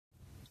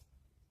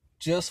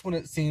just when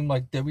it seemed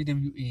like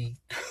WWE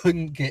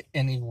couldn't get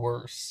any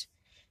worse,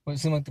 when it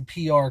seemed like the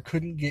PR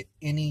couldn't get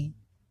any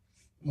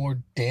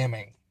more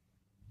damning,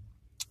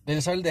 they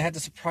decided they had to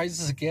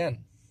surprise us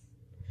again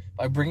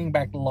by bringing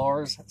back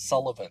Lars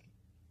Sullivan.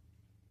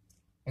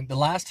 And the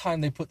last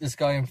time they put this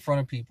guy in front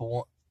of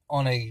people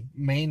on a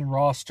main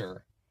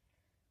roster,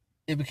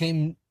 it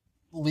became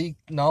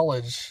leaked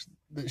knowledge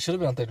that should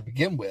have been out there to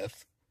begin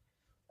with,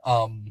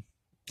 of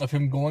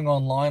him going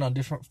online on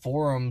different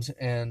forums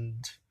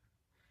and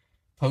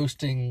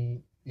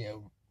posting,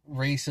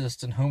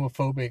 racist and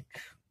homophobic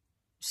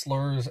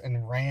slurs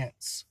and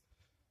rants.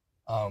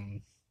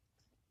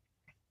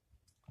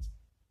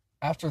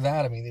 After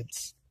that, I mean,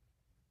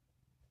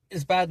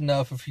 it's bad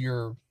enough if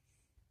you're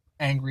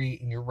angry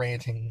and you're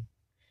ranting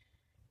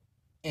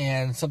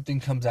and something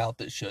comes out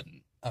that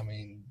shouldn't. I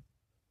mean,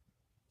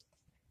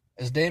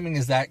 as damning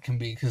as that can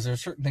be, because there are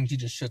certain things you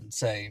just shouldn't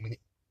say. I mean,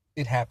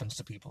 it happens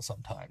to people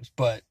sometimes.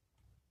 But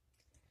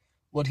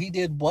what he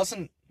did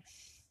wasn't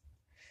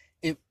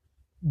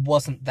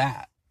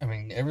that. I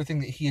mean, everything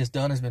that he has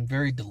done has been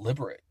very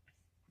deliberate,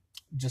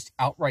 just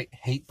outright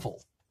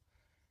hateful.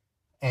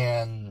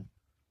 And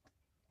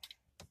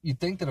you'd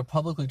think that a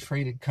publicly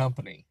traded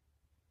company,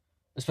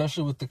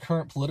 especially with the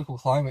current political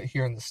climate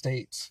here in the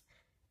States,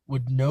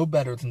 would know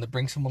better than to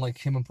bring someone like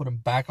him and put him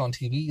back on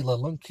TV, let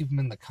alone keep him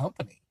in the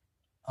company.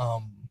 I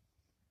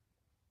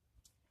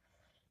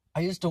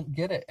just don't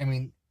get it. I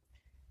mean,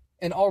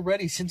 and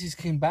already since he's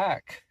came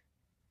back,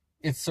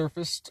 it's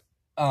surfaced,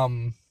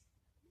 I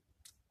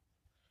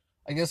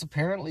guess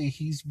apparently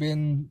he's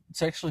been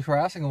sexually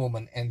harassing a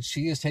woman, and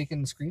she has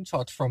taken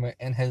screenshots from it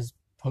and has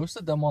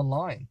posted them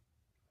online.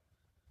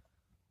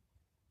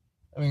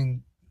 I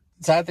mean,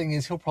 sad thing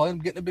is he'll probably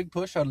end up getting a big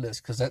push out of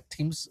this, because that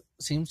seems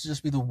to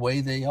just be the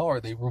way they are.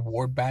 They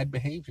reward bad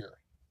behavior.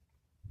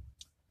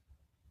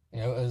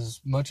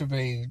 As much of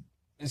it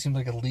seems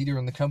like a leader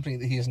in the company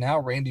that he is now,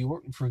 Randy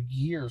Orton for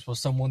years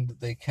was someone that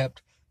they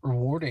kept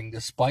rewarding,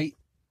 despite,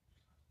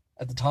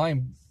 at the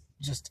time,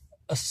 just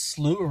a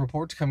slew of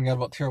reports coming out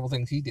about terrible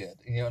things he did.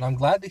 And I'm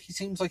glad that he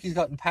seems like he's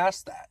gotten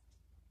past that.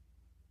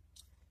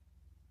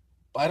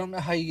 But I don't know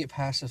how you get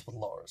past this with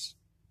Lars.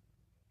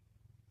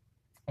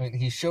 I mean,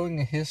 he's showing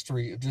a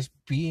history of just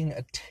being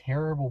a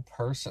terrible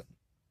person.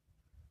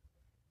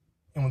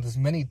 And with as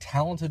many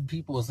talented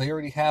people as they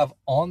already have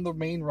on the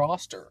main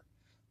roster,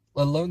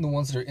 let alone the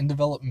ones that are in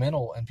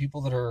developmental and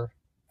people that are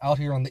out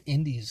here on the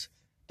indies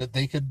that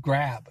they could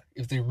grab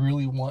if they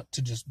really want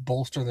to just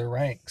bolster their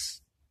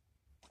ranks.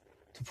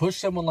 To push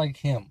someone like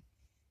him,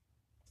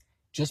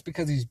 just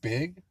because he's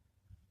big,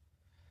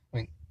 I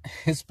mean,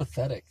 it's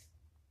pathetic.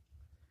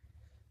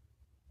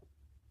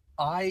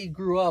 I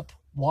grew up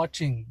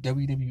watching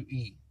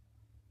WWE,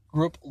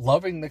 grew up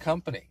loving the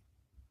company,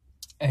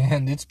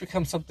 and it's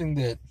become something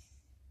that,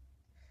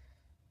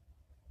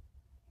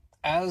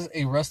 as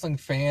a wrestling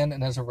fan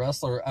and as a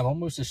wrestler, I'm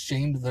almost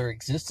ashamed of their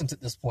existence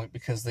at this point,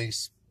 because they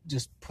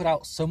just put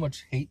out so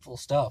much hateful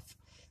stuff.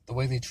 The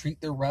way they treat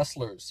their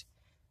wrestlers,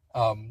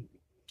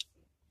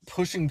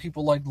 pushing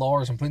people like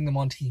Lars and putting them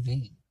on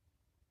TV.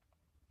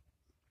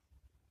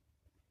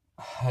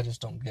 I just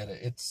don't get it.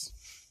 It's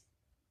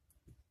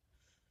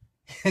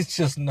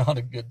just not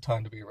a good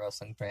time to be a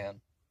wrestling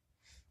fan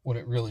when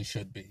it really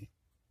should be.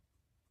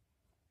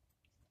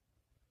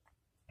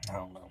 I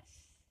don't know.